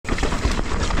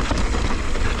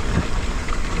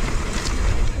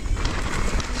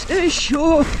fish.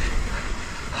 Oh.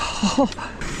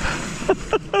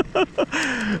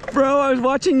 Bro, I was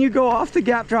watching you go off the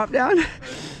gap drop down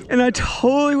and I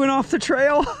totally went off the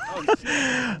trail.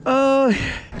 Oh.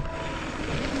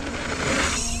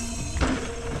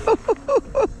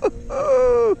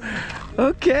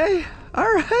 Okay, all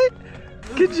right,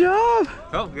 good job.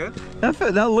 Felt good.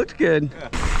 That looked good. Yeah.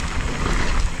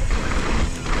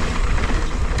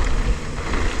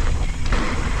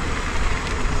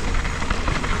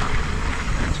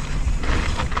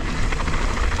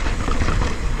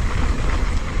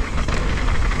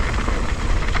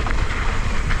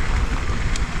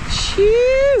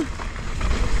 Shoo!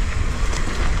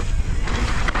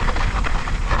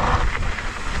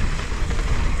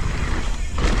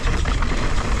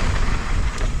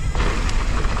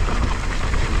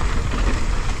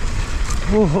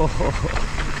 Whoa.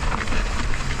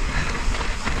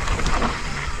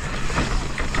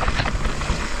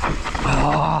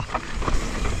 Ah.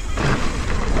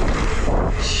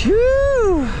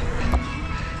 Shoo.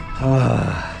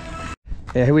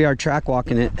 Yeah, here we are track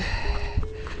walking it.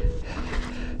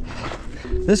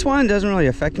 This one doesn't really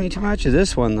affect me too much.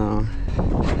 This one though.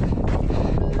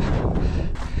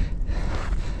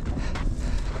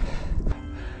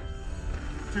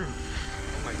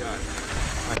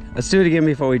 Let's do it again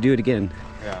before we do it again.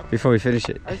 Yeah. Before we finish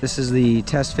it. This is the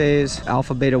test phase,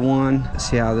 alpha, beta 1. Let's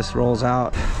see how this rolls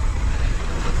out.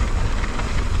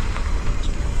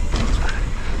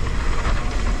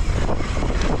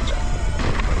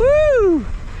 Woo!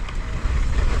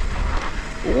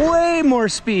 Way more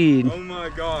speed. Oh my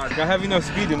god. I have enough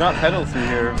speed to not pedal through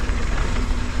here.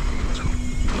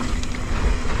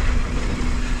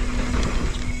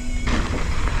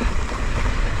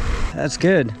 That's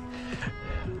good.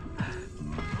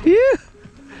 Yeah.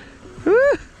 Woo.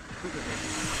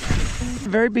 The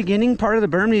very beginning part of the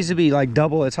berm needs to be like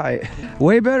double its height.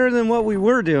 Way better than what we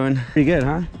were doing. Pretty good,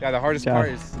 huh? Yeah, the hardest part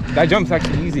is that jump's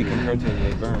actually easy compared to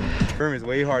the berm. The berm is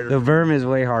way harder. The berm is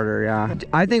way harder, yeah.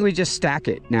 I think we just stack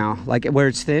it now. Like where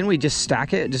it's thin, we just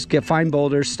stack it. Just find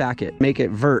boulders, stack it, make it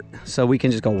vert, so we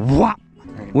can just go whop.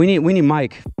 We need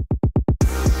Mike.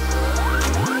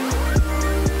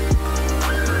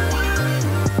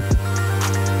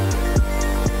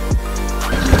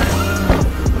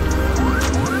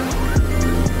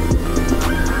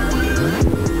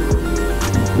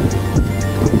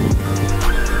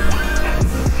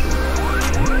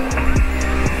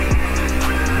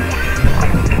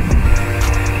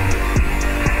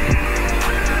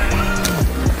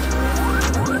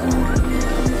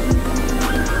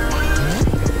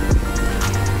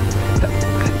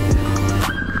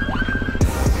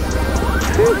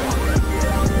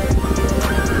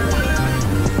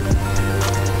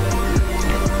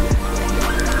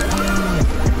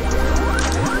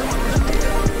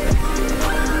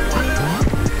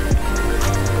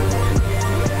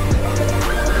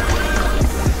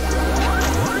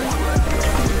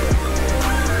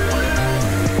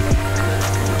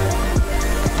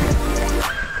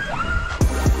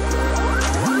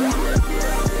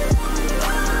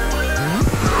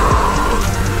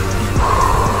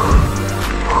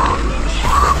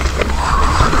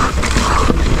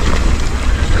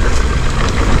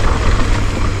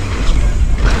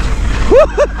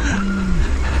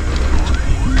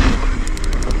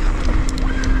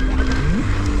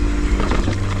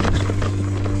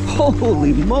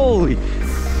 Holy moly!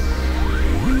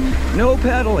 No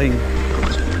pedaling.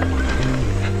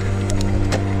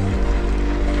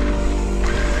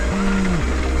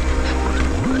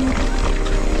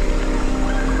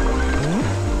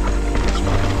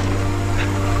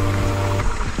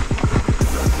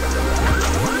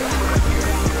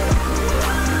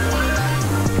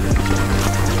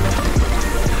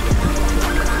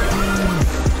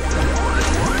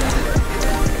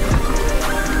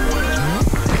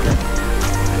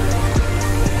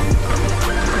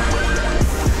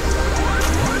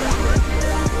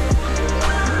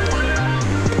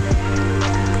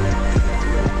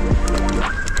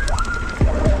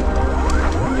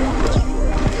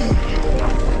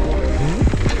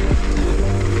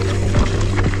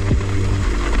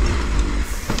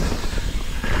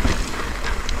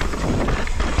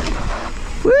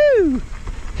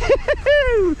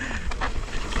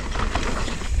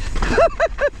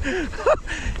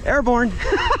 Airborne.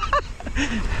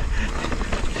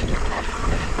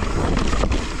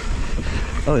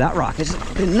 Oh, that rock has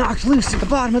been knocked loose at the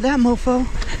bottom of that mofo.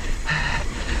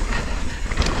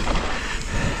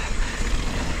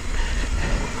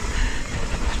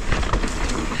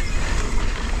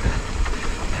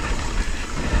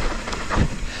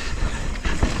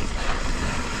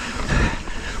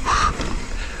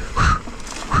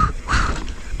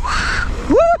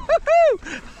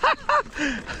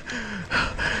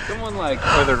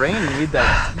 the rain, you need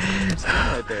that spin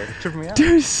right there. It's tripping me out.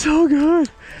 Dude, it's so good.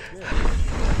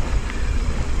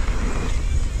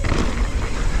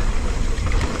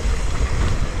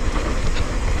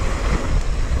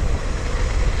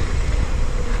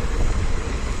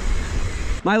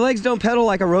 My legs don't pedal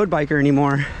like a road biker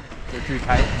anymore. They're too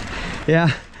tight.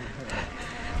 Yeah.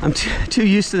 I'm too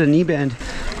used to the knee bend.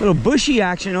 Little bushy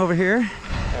action over here.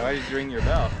 Yeah, why did you ring your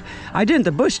bell? I didn't,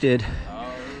 the bush did.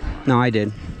 Oh. No, I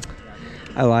did.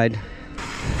 I lied.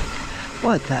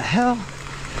 What the hell?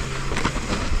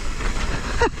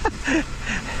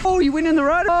 Oh, you went in the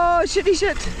rut? Oh, shitty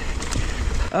shit.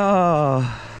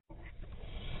 Oh.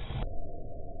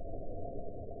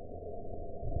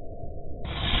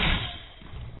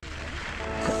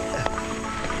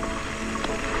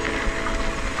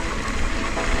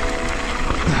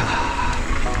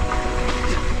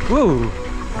 Whoa.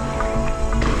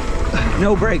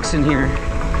 No brakes in here.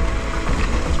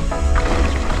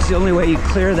 It's the only way you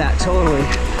clear that totally.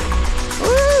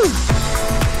 Woo!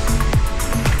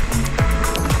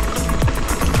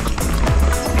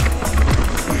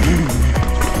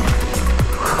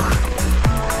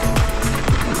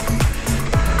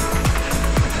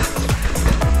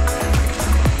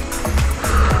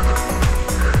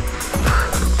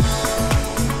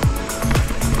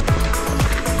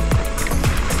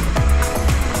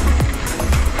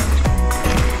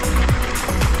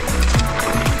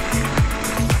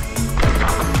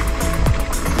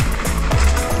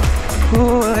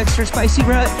 Oh, extra spicy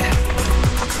rut.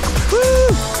 Woo!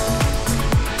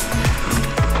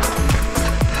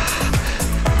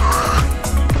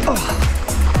 Oh.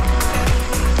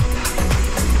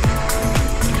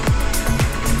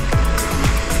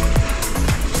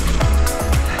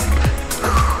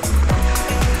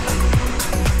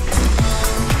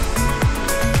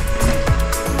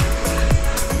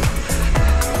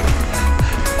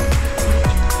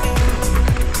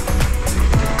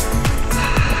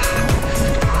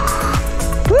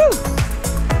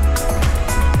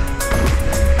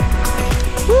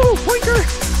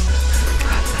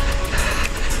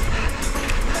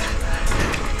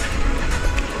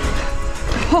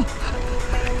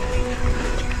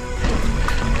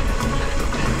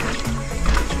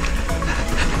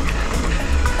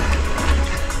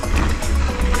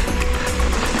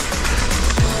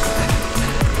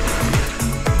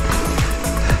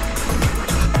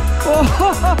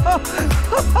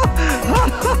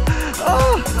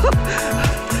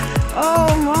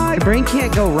 Oh my! My brain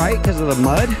can't go right because of the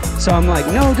mud, so I'm like,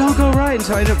 no, don't go right, and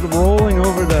so I end up rolling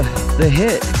over the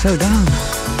hit. So dumb.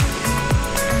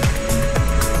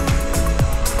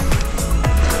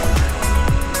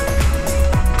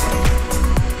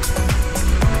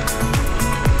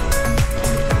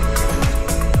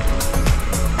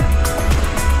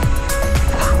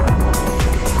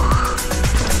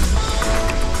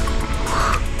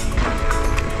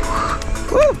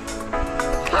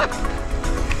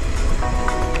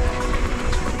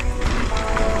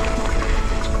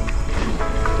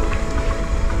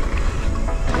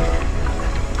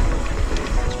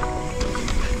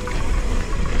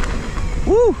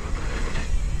 Woo!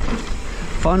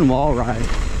 Fun wall ride.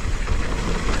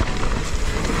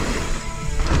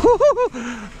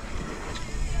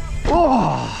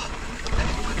 Oh!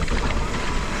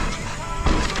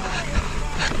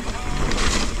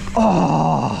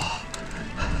 Oh!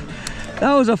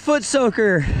 That was a foot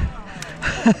soaker.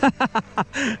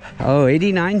 Oh,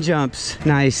 89 jumps.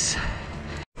 Nice.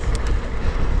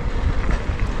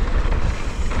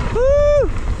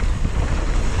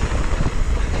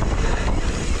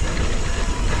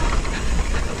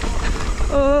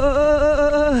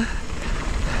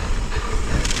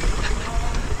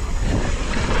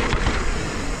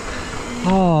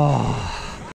 Oh.